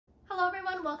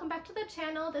everyone, welcome back to the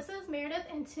channel. This is Meredith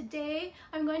and today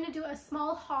I'm going to do a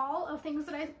small haul of things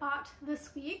that I bought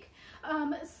this week.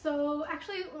 So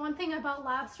actually one thing I bought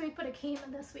last week but it came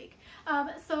in this week.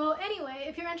 So anyway,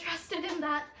 if you're interested in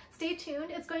that, stay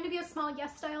tuned. It's going to be a small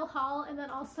YesStyle haul and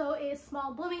then also a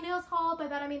small Bloomingdale's haul. By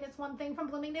that I mean it's one thing from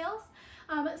Bloomingdale's.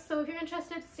 So if you're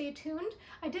interested, stay tuned.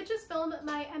 I did just film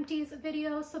my empties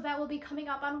video, so that will be coming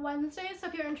up on Wednesday. So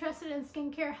if you're interested in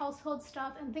skincare, household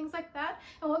stuff, and things like that,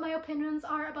 and what my opinions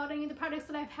are about any of the products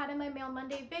that I've had in my Mail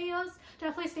Monday videos,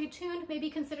 definitely stay tuned. Maybe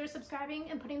consider subscribing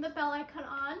and putting the bell icon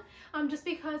on, just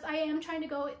because I am trying to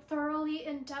go thoroughly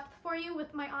in depth for you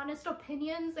with my honest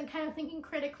opinions and kind of thinking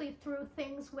critically through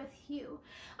things with you,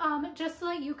 just so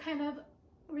that you kind of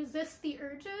resist the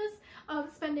urges of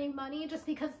spending money just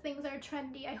because things are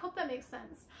trendy. I hope that makes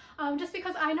sense. Just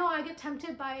because I know I get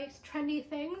tempted by trendy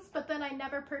things, but then I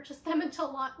never purchase them until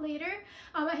a lot later.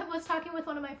 I was talking with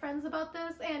one of my friends about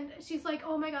this and she's like,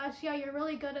 oh my gosh, yeah, you're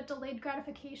really good at delayed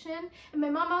gratification. And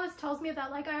my mom always tells me that,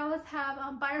 like, I always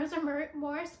have buyer's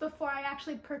remorse before I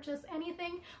actually purchase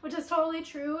anything, which is totally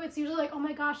true. It's usually like, oh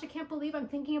my gosh, I can't believe I'm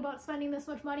thinking about spending this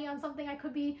much money on something I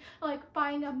could be like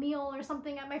buying a meal or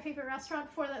something at my favorite restaurant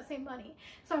for that same money.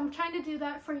 So I'm trying to do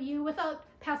that for you without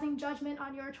passing judgment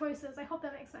on your choices. I hope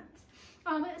that makes sense.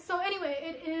 So anyway,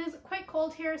 it is quite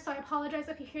cold here, so I apologize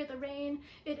if you hear the rain.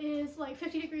 It is like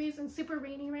 50 degrees and super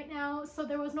rainy right now, so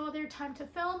there was no other time to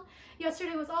film.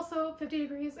 Yesterday was also 50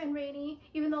 degrees and rainy,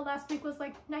 even though last week was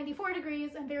like 94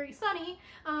 degrees and very sunny.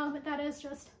 That is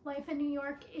just life in New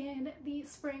York in the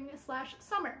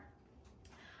spring/summer.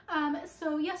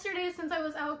 So yesterday, since I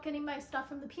was out getting my stuff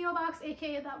from the P.O. box,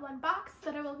 aka that one box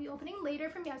that I will be opening later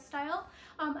from YesStyle,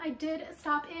 I did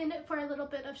stop in for a little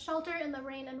bit of shelter in the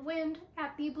rain and wind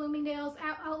at the Bloomingdale's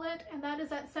outlet, and that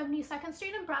is at 72nd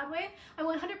Street and Broadway. I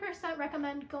 100%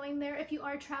 recommend going there if you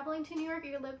are traveling to New York or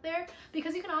you live there,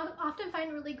 because you can often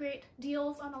find really great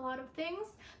deals on a lot of things.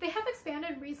 They have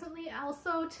expanded recently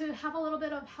also to have a little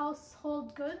bit of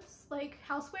household goods, like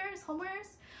housewares,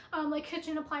 homewares, like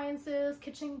kitchen appliances,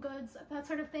 kitchen goods, that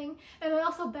sort of thing, and then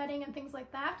also bedding and things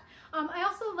like that. I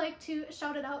also like to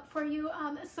shout it out for you.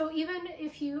 So even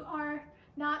if you are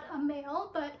not a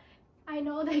male, but I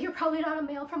know that you're probably not a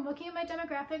male from looking at my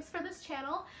demographics for this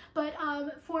channel, but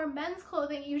for men's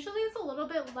clothing, usually it's a little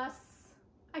bit less,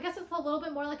 I guess it's a little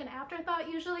bit more like an afterthought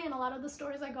usually in a lot of the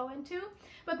stores I go into,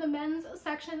 but the men's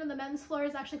section and the men's floor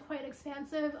is actually quite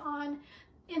expansive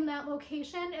in that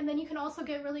location, and then you can also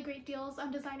get really great deals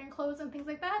on designer clothes and things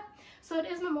like that. So it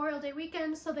is Memorial Day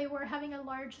weekend, so they were having a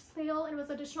large sale and it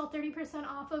was additional 30%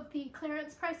 off of the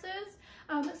clearance prices.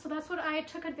 So that's what I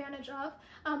took advantage of.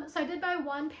 So I did buy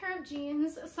one pair of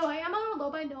jeans, so I am on a low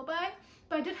buy no buy,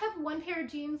 but I did have one pair of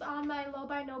jeans on my low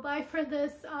buy no buy for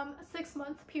this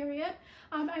 6-month period.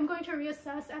 I'm going to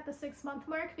reassess at the 6-month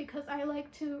mark because I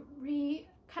like to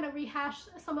kind of rehash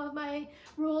some of my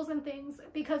rules and things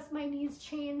because my needs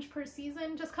change per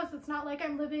season, just because it's not like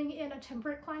I'm living in a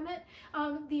temperate climate.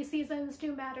 These seasons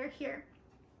do matter here.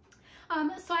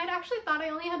 So I'd actually thought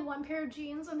I only had one pair of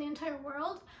jeans in the entire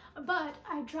world, but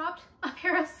I dropped a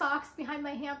pair of socks behind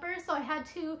my hamper, so I had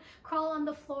to crawl on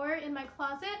the floor in my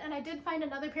closet, and I did find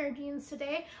another pair of jeans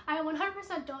today. I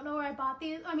 100% don't know where I bought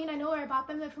these. I mean, I know where I bought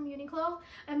them. They're from Uniqlo,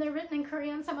 and they're written in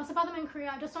Korean, so I must have bought them in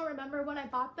Korea. I just don't remember when I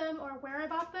bought them or where I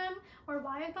bought them or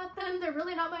why I bought them. They're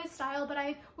really not my style, but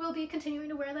I will be continuing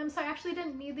to wear them, so I actually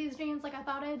didn't need these jeans like I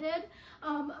thought I did.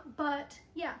 But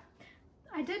yeah,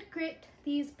 I did get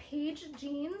these Page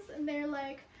jeans, and they're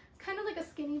like kind of like a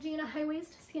skinny jean, a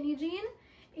high-waist skinny jean,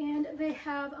 and they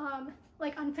have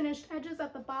like unfinished edges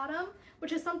at the bottom,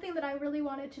 which is something that I really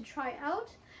wanted to try out.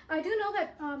 I do know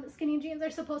that skinny jeans are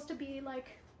supposed to be like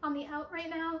on the out right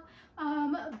now,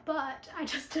 but I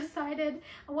just decided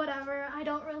whatever.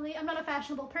 I'm not a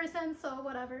fashionable person, so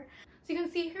whatever. So you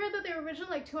can see here that they were originally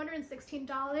like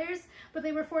 $216, but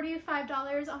they were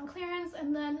 $45 on clearance,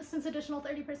 and then since additional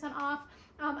 30% off,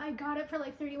 I got it for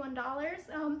like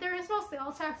 $31. There is no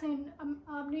sales tax in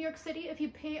New York City if you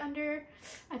pay under,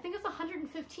 I think it's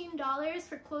 $115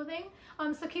 for clothing,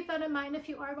 so keep that in mind if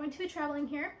you are going to be traveling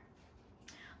here.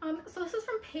 So this is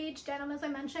from Page Denim, as I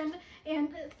mentioned, and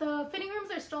the fitting rooms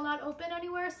are still not open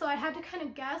anywhere, so I had to kind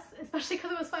of guess, especially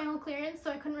because it was final clearance, so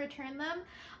I couldn't return them.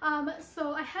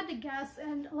 So I had to guess,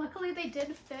 and luckily they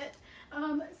did fit.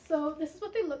 So this is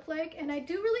what they look like, and I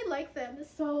do really like them.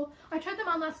 So I tried them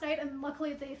on last night, and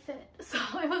luckily they fit. So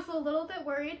I was a little bit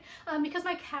worried because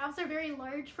my calves are very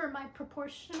large for my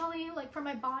proportionally, like for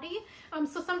my body.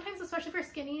 So sometimes, especially for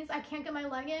skinnies, I can't get my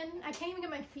leg in. I can't even get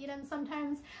my feet in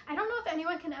sometimes. I don't know if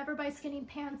anyone can ever buy skinny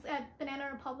pants at Banana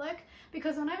Republic,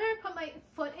 because whenever I put my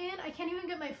foot in, I can't even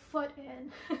get my foot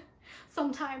in.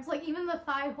 sometimes, like even the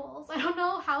thigh holes. I don't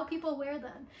know how people wear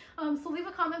them. So leave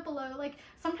a comment below. Like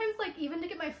sometimes, like even to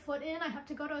get my foot in, I have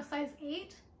to go to a size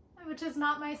 8, which is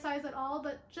not my size at all,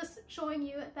 but just showing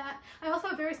you that. I also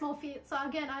have very small feet, so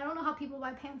again, I don't know how people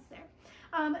buy pants there.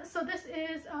 So this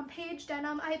is Paige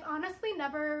denim. I've honestly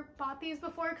never bought these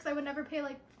before because I would never pay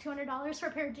like $200 for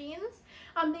a pair of jeans.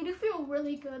 They do feel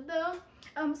really good though.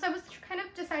 So I was kind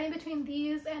of deciding between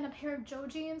these and a pair of Joe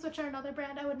jeans, which are another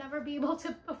brand I would never be able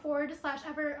to afford /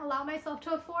 ever allow myself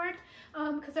to afford,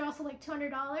 because they're also like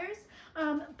 $200.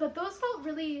 But those felt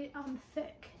really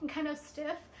thick and kind of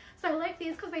stiff. So I like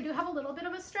these because they do have a little bit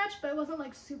of a stretch, but it wasn't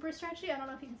like super stretchy. I don't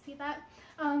know if you can see that.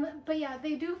 But yeah,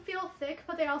 they do feel thick,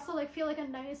 but they also like feel like a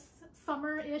nice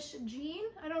summer-ish jean.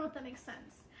 I don't know if that makes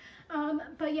sense.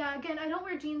 But yeah, again, I don't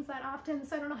wear jeans that often,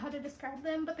 so I don't know how to describe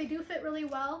them, but they do fit really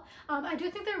well. I do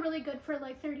think they're really good for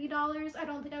like $30. I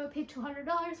don't think I would pay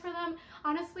 $200 for them.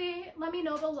 Honestly, let me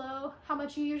know below how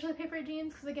much you usually pay for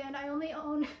jeans, because again, I only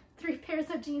own 3 pairs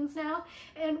of jeans now,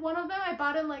 and one of them I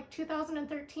bought in like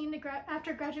 2013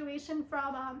 after graduation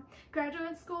from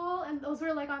graduate school, and those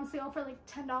were like on sale for like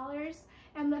 $10.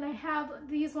 And then I have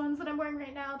these ones that I'm wearing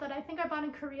right now that I think I bought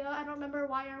in Korea. I don't remember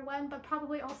why or when, but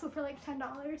probably also for like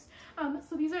 $10.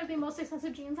 So these are the most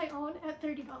expensive jeans I own at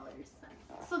 $30.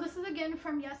 So this is again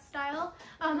from YesStyle.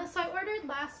 So I ordered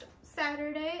last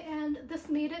Saturday, and this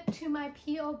made it to my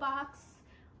P.O. box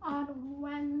on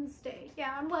Wednesday.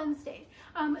 Yeah, on Wednesday.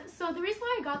 So the reason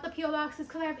why I got the P.O. box is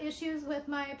because I have issues with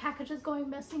my packages going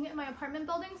missing in my apartment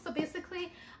building. So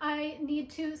basically I need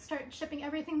to start shipping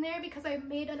everything there because I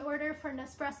made an order for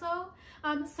Nespresso.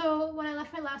 So when I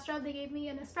left my last job, they gave me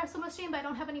an espresso machine, but I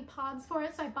don't have any pods for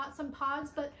it, so I bought some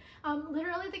pods, but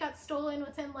literally they got stolen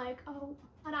within like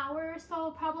an hour or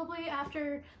so probably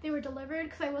after they were delivered,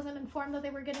 because I wasn't informed that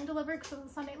they were getting delivered because it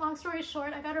was Sunday. Long story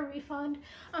short, I got a refund.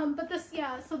 But this,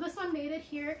 yeah, so this one made it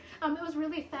here. It was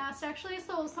really fast actually,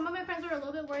 so some of my friends were a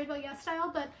little bit worried about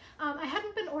YesStyle, but I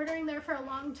hadn't been ordering there for a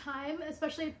long time,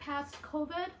 especially past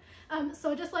COVID.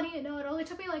 So just letting you know, it only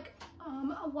took me like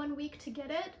 1 week to get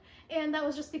it, and that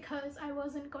was just because I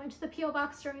wasn't going to the P.O.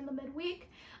 box during the midweek.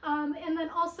 And then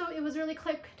also it was really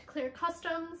quick to clear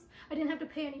customs. I didn't have to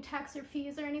pay any tax or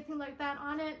fees or anything like that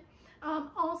on it.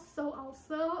 Also,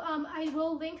 I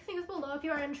will link things below if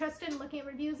you are interested in looking at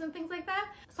reviews and things like that.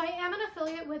 So I am an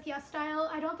affiliate with YesStyle.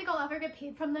 I don't think I'll ever get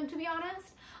paid from them, to be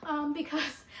honest,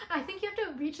 because I think you have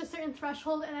to reach a certain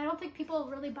threshold, and I don't think people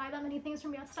really buy that many things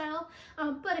from YesStyle.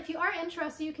 But if you are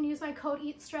interested, you can use my code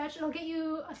EATSTRETCH. It'll get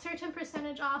you a certain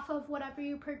percentage off of whatever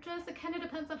you purchase. It kind of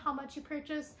depends on how much you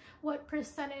purchase, what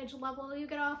percentage level you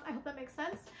get off. I hope that makes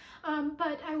sense.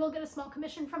 But I will get a small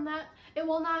commission from that. It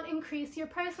will not increase your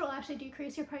price. It will actually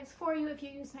decrease your price for you if you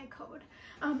use my code.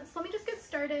 So let me just get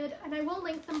started, and I will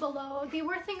link them below. They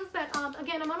were things that,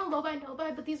 again, I'm on a low buy, no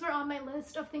buy, but these were on my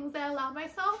list of things that I allowed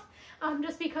myself,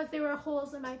 just because they were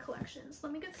holes in my collection. So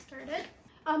let me get started.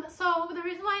 So the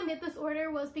reason why I made this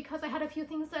order was because I had a few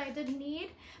things that I did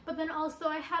need, but then also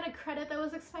I had a credit that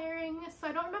was expiring. So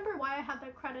I don't remember why I had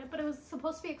that credit, but it was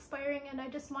supposed to be expiring and I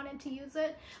just wanted to use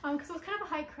it because it was kind of a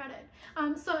high credit.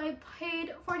 So I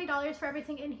paid $40 for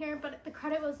everything in here, but the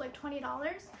credit was like $20.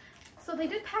 So they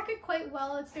did pack it quite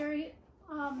well. It's very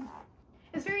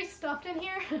stuffed in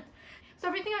here. So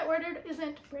everything I ordered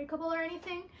isn't breakable or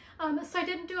anything. So I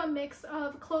didn't do a mix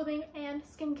of clothing and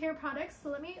skincare products. So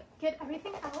let me get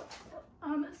everything out.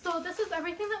 So this is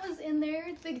everything that was in there.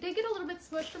 They did get a little bit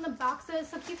smushed in the boxes,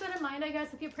 so keep that in mind, I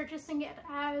guess, if you're purchasing it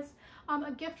as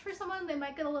a gift for someone, they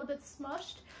might get a little bit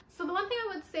smushed. So the one thing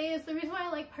I would say is the reason why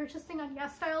I like purchasing on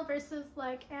YesStyle versus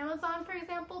like Amazon, for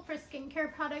example, for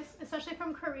skincare products, especially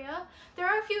from Korea, there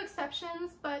are a few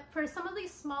exceptions, but for some of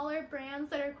these smaller brands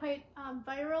that are quite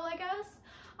viral, I guess,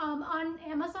 on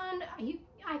Amazon,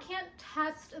 I can't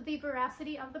test the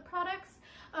veracity of the products,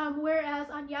 whereas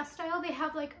on YesStyle they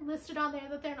have like listed on there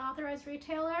that they're an authorized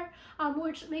retailer,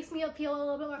 which makes me feel a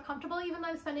little bit more comfortable. Even though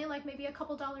I'm spending like maybe a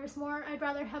couple dollars more, I'd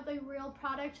rather have a real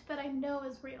product that I know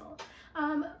is real.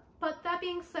 But that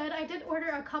being said, I did order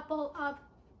a couple of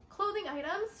clothing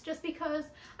items just because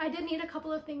I did need a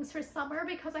couple of things for summer,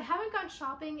 because I haven't gone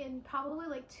shopping in probably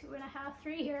like 2.5,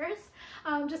 3 years,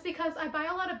 just because I buy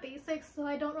a lot of basics, so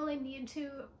I don't really need to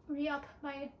re-up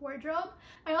my wardrobe.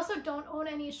 I also don't own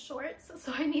any shorts,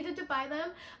 so I needed to buy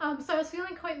them. So I was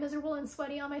feeling quite miserable and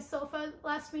sweaty on my sofa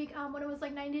last week when it was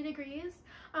like 90 degrees.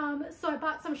 So I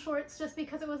bought some shorts just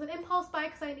because it was an impulse buy,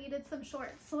 because I needed some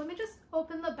shorts. So let me just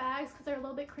open the bags because they're a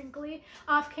little bit crinkly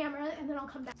off camera, and then I'll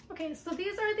come back. Okay, so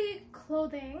these are the actually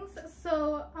clothing.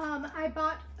 So I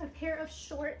bought a pair of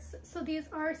shorts. So these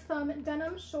are some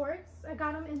denim shorts. I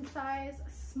got them in size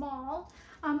small.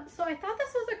 So I thought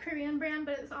this was a Korean brand,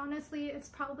 but it's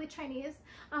probably Chinese.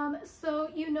 So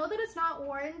you know that it's not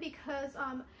worn because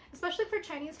especially for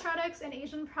Chinese products and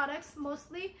Asian products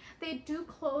mostly, they do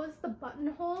close the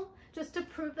buttonhole just to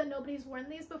prove that nobody's worn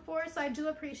these before. So I do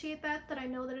appreciate that I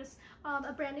know that it's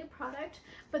a brand new product.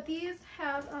 But these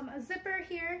have a zipper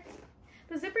here.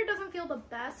 The zipper doesn't feel the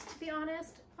best, to be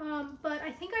honest, but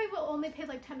I think I will only pay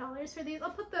like $10 for these.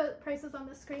 I'll put the prices on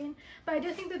the screen, but I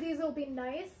do think that these will be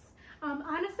nice.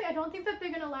 Honestly, I don't think that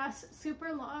they're gonna last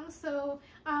super long, so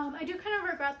I do kind of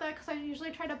regret that because I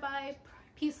usually try to buy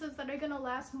pieces that are gonna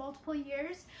last multiple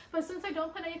years, but since I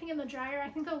don't put anything in the dryer, I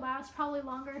think they'll last probably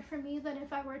longer for me than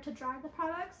if I were to dry the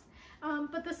products.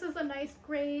 But this is a nice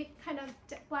gray kind of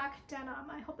black denim.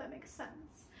 I hope that makes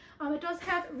sense. It does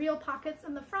have real pockets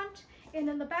in the front and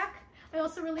in the back. I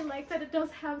also really like that it does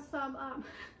have some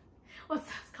what's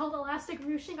called elastic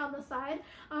ruching on the side,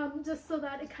 just so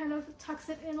that it kind of tucks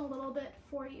it in a little bit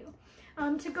for you.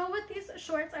 To go with these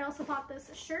shorts, I also bought this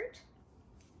shirt.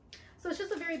 So it's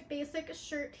just a very basic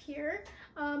shirt here,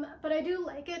 but I do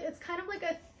like it. It's kind of like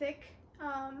a thick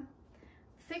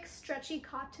stretchy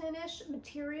cotton-ish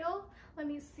material. Let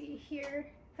me see here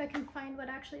if I can find what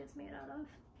actually it's made out of.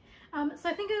 So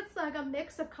I think it's like a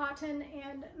mix of cotton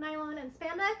and nylon and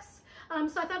spandex.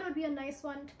 So I thought it would be a nice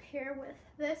one to pair with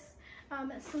this.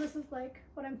 So this is like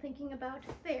what I'm thinking about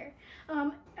there.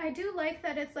 I do like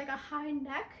that it's like a high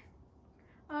neck,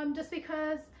 just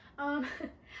because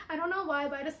I don't know why,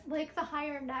 but I just like the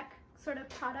higher neck sort of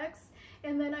products.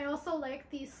 And then I also like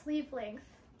the sleeve length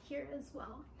here as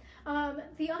well.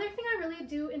 The other thing I really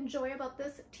do enjoy about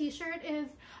this t-shirt is,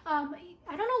 I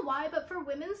don't know why, but for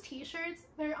women's t-shirts,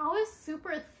 they're always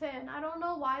super thin. I don't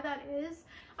know why that is.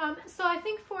 So I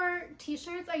think for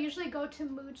t-shirts, I usually go to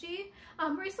Muji.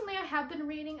 Recently I have been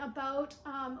reading about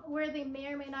where they may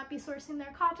or may not be sourcing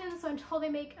their cotton, so until they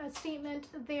make a statement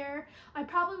there, I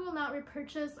probably will not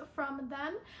repurchase from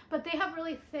them, but they have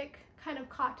really thick kind of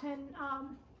cotton,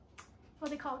 what are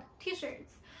they called?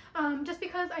 T-shirts. Just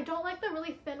because I don't like the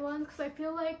really thin ones because I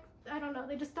feel like, I don't know,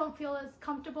 they just don't feel as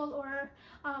comfortable, or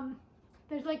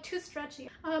they're like too stretchy.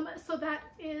 So that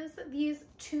is these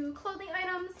two clothing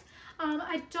items.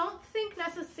 I don't think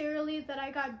necessarily that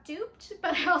I got duped,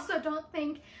 but I also don't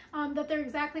think that they're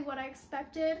exactly what I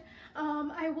expected.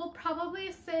 I will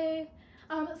probably say,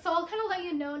 so I'll kind of let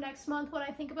you know next month what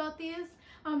I think about these.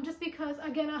 Just because,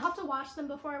 again, I'll have to wash them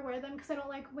before I wear them because I don't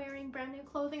like wearing brand new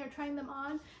clothing or trying them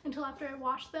on until after I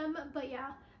wash them. But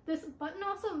yeah, this button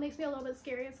also makes me a little bit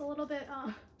scary. It's a little bit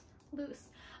loose.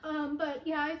 But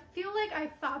yeah, I feel like I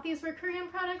thought these were Korean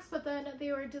products, but then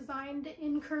they were designed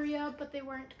in Korea, but they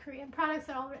weren't Korean products.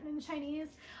 They're all written in Chinese.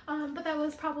 But that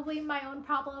was probably my own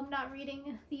problem, not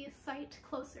reading the site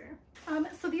closer.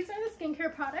 So these are the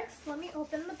skincare products. Let me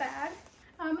open the bag.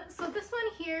 So this one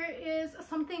here is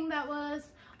something that was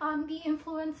the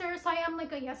influencer. So I am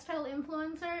like a YesStyle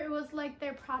influencer. It was like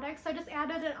their products. So I just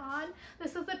added it on.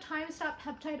 This is the Time Stop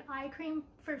Peptide Eye Cream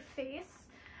for face.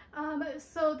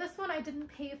 So this one I didn't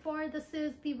pay for. This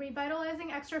is the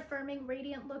Revitalizing Extra Firming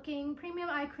Radiant Looking Premium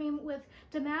Eye Cream with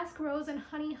damask, rose, and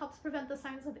honey. Helps prevent the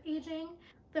signs of aging.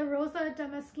 The Rosa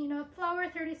Damascena flower,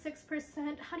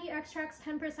 36%, honey extracts,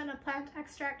 10% of plant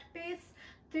extract base,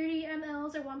 30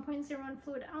 mLs or 1.01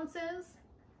 fluid ounces.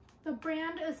 The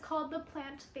brand is called the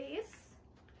Plant Base.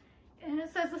 And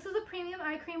it says this is a premium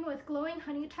eye cream with glowing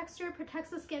honey texture,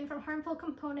 protects the skin from harmful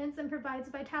components, and provides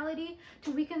vitality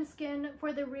to weaken skin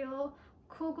for the real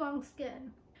Kulguang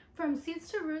skin. From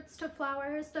seeds to roots to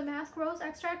flowers, damask rose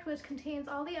extract, which contains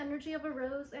all the energy of a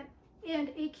rose, and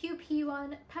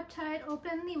AQP1 peptide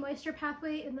open the moisture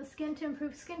pathway in the skin to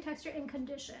improve skin texture and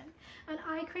condition. An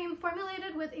eye cream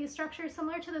formulated with a structure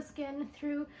similar to the skin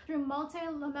through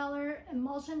multi-lamellar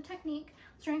emulsion technique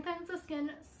strengthens the skin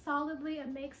solidly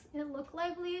and makes it look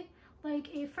lively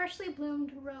like a freshly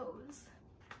bloomed rose.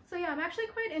 So yeah, I'm actually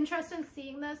quite interested in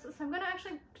seeing this, so I'm going to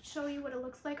actually show you what it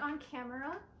looks like on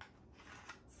camera.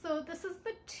 So this is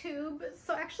the tube.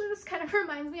 So actually this kind of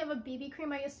reminds me of a BB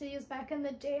cream I used to use back in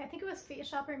the day. I think it was Face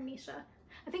Shop or Misha.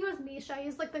 I think it was Misha. I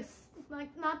used like this,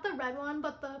 like not the red one,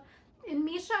 but in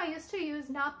Misha I used to use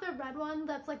not the red one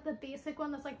that's like the basic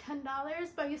one that's like $10,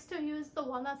 but I used to use the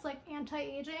one that's like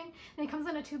anti-aging, and it comes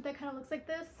in a tube that kind of looks like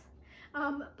this.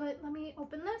 But let me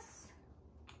open this.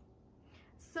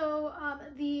 So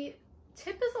the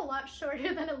tip is a lot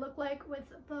shorter than it looked like with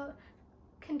the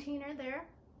container there.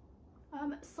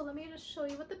 So let me just show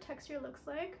you what the texture looks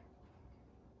like.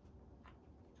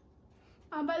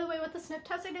 By the way, with the sniff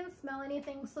test, I didn't smell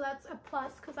anything, so that's a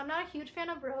plus because I'm not a huge fan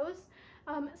of rose.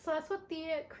 So that's what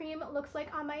the cream looks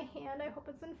like on my hand. I hope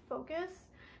it's in focus.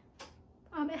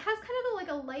 It has kind of like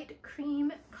a light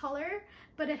cream color,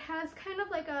 but it has kind of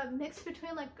like a mix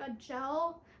between like a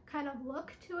gel kind of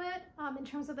look to it in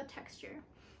terms of the texture.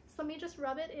 So let me just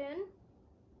rub it in.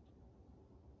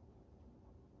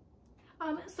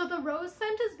 So the rose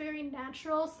scent is very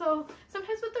natural. So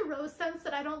sometimes with the rose scents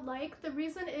that I don't like, the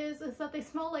reason is that they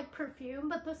smell like perfume,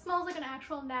 but this smells like an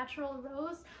actual natural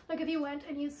rose. Like if you went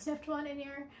and you sniffed one in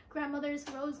your grandmother's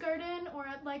rose garden or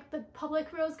at like the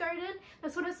public rose garden,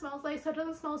 that's what it smells like. So it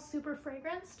doesn't smell super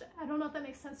fragranced. I don't know if that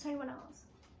makes sense to anyone else.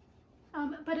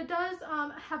 But it does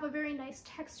have a very nice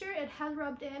texture. It has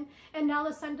rubbed in and now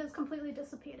the scent is completely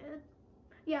dissipated.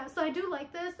 Yeah, so I do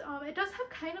like this. It does have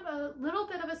kind of a little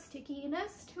bit of a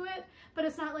stickiness to it, but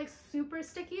it's not like super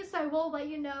sticky. So I will let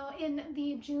you know in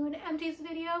the June empties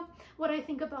video what I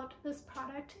think about this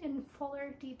product in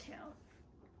fuller detail.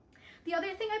 The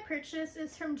other thing I purchased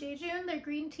is from Jejune, their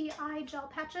green tea eye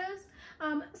gel patches.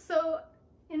 So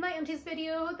in my empties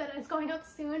video that is going up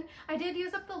soon, I did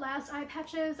use up the last eye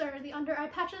patches or the under eye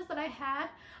patches that I had.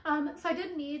 So I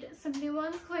did need some new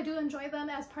ones because I do enjoy them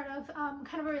as part of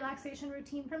kind of a relaxation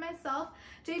routine for myself.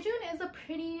 Jejune is a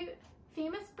pretty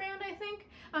famous brand, I think,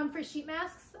 for sheet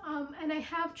masks, and I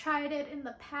have tried it in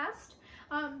the past.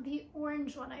 The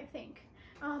orange one, I think.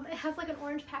 It has like an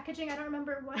orange packaging. I don't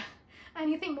remember what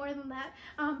anything more than that,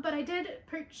 but I did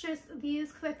purchase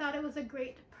these because I thought it was a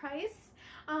great price.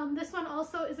 This one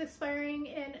also is expiring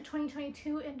in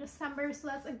 2022 in December, so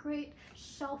that's a great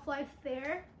shelf life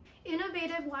there.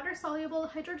 Innovative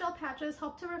water-soluble hydrogel patches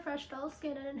help to refresh dull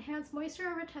skin and enhance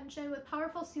moisture retention with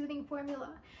powerful soothing formula.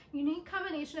 Unique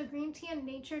combination of green tea and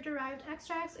nature-derived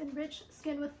extracts enrich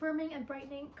skin with firming and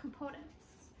brightening components.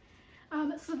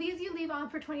 So these you leave on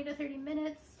for 20 to 30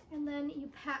 minutes, and then you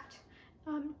pat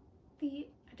the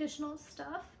additional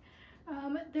stuff.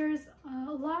 There's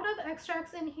a lot of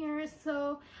extracts in here,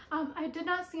 so I did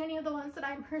not see any of the ones that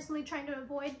I'm personally trying to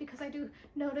avoid because I do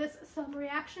notice some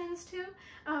reactions to,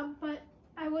 but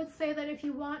I would say that if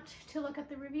you want to look at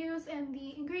the reviews and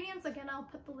the ingredients, again, I'll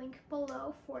put the link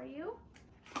below for you.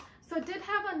 So it did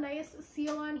have a nice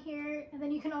seal on here, and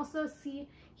then you can also see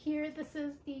here, this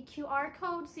is the QR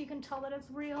code, so you can tell that it's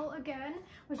real again,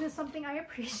 which is something I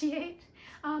appreciate.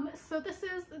 So this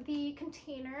is the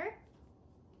container.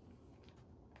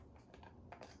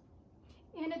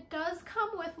 And it does come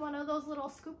with one of those little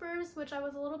scoopers, which I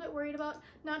was a little bit worried about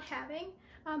not having.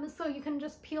 So you can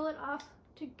just peel it off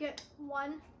to get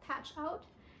one patch out.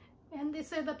 And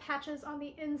these are the patches on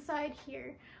the inside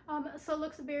here. So it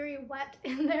looks very wet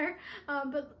in there,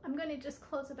 but I'm going to just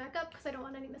close it back up because I don't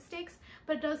want any mistakes,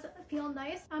 but it does feel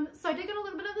nice. So I did get a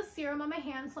little bit of the serum on my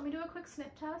hands. So let me do a quick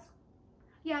sniff test.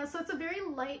 Yeah, so it's a very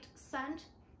light scent,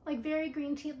 like very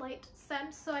green tea light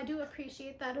scent, so I do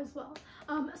appreciate that as well.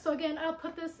 So again, I'll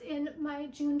put this in my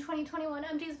June 2021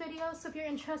 empties video, so if you're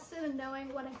interested in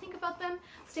knowing what I think about them,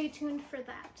 stay tuned for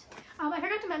that. I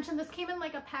forgot to mention this came in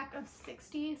like a pack of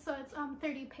 60, so it's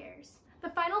 30 pairs. The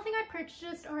final thing I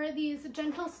purchased are these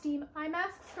gentle steam eye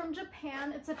masks from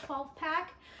Japan. It's a 12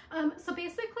 pack. So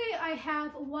basically I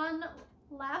have one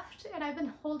left and I've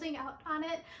been holding out on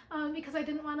it because I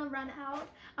didn't want to run out,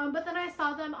 but then I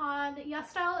saw them on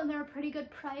YesStyle and they're a pretty good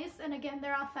price, and again,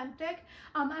 they're authentic.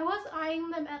 I was eyeing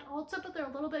them at Ulta, but they're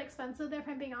a little bit expensive there, if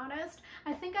I'm being honest.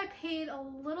 I think I paid a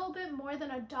little bit more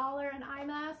than $1 an eye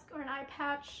mask or an eye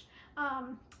patch,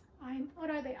 what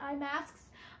are they, eye masks,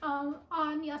 on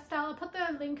YesStyle. I'll put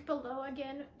the link below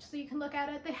again so you can look at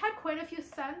it. They had quite a few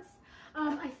scents.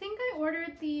 I think I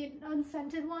ordered the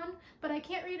unscented one, but I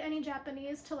can't read any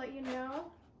Japanese to let you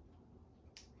know.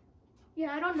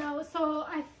 Yeah, I don't know. So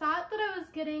I thought that I was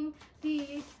getting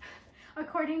the,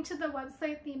 according to the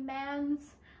website, the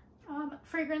man's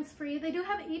fragrance free. They do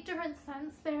have 8 different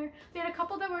scents there. They had a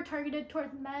couple that were targeted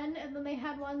towards men, and then they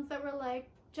had ones that were like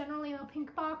generally in a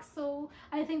pink box, so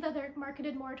I think that they're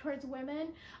marketed more towards women.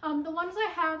 The ones I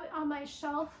have on my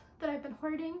shelf that I've been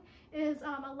hoarding is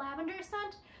a lavender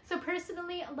scent. So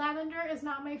personally, lavender is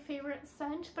not my favorite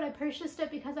scent, but I purchased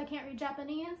it because I can't read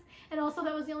Japanese, and also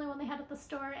that was the only one they had at the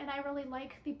store, and I really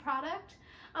like the product.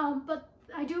 But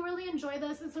I do really enjoy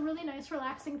this. It's a really nice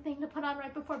relaxing thing to put on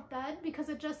right before bed because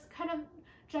it just kind of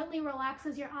gently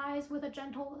relaxes your eyes with a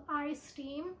gentle eye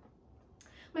steam.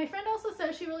 My friend also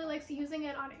says she really likes using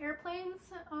it on airplanes,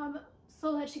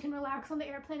 so that she can relax on the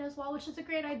airplane as well, which is a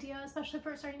great idea, especially if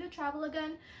we're starting to travel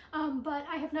again. But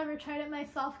I have never tried it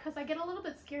myself because I get a little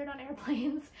bit scared on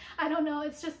airplanes. I don't know,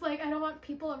 it's just like I don't want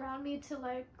people around me to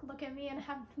like look at me and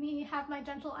have my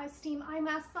gentle steam eye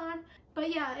masks on.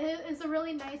 But yeah, it is a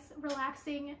really nice,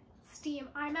 relaxing steam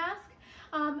eye mask.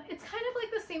 It's kind of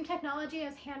like the same technology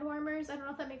as hand warmers. I don't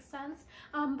know if that makes sense,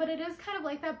 but it is kind of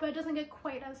like that, but it doesn't get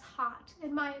quite as hot,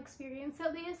 in my experience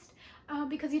at least,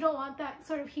 because you don't want that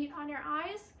sort of heat on your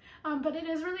eyes. But it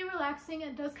is really relaxing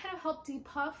and does kind of help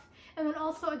depuff. And then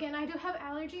also, again, I do have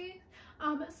allergies,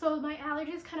 so my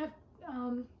allergies kind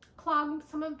of clog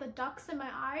some of the ducts in my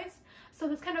eyes. So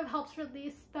this kind of helps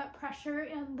release that pressure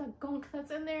and the gunk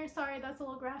that's in there. Sorry, that's a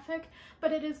little graphic,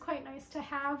 but it is quite nice to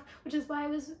have, which is why I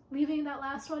was leaving that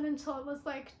last one until it was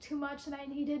like too much and I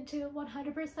needed to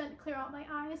 100% clear out my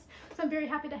eyes. So I'm very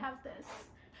happy to have this.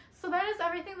 So that is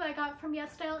everything that I got from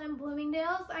YesStyle and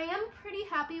Bloomingdale's. I am pretty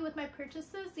happy with my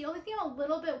purchases. The only thing I'm a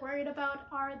little bit worried about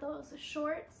are those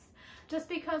shorts, just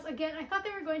because, again, I thought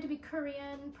they were going to be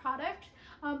Korean product,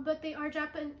 but they are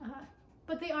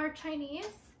Chinese.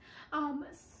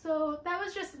 So that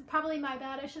was just probably my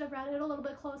bad. I should have read it a little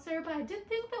bit closer, but I did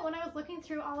think that when I was looking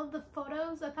through all of the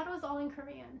photos, I thought it was all in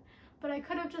Korean, but I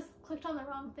could have just clicked on the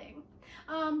wrong thing.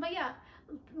 But yeah,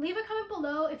 leave a comment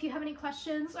below if you have any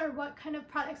questions or what kind of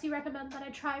products you recommend that I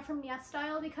try from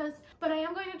YesStyle, but I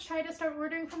am going to try to start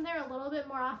ordering from there a little bit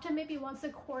more often, maybe once a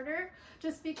quarter,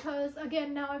 just because,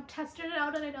 again, now I've tested it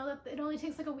out and I know that it only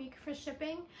takes like a week for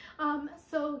shipping.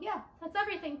 So yeah, that's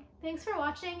everything. Thanks for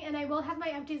watching, and I will have my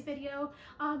empties video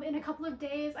in a couple of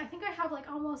days. I think I have like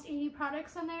almost 80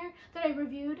 products in there that I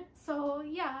reviewed. So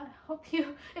yeah, hope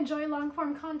you enjoy long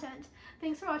form content.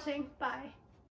 Thanks for watching. Bye.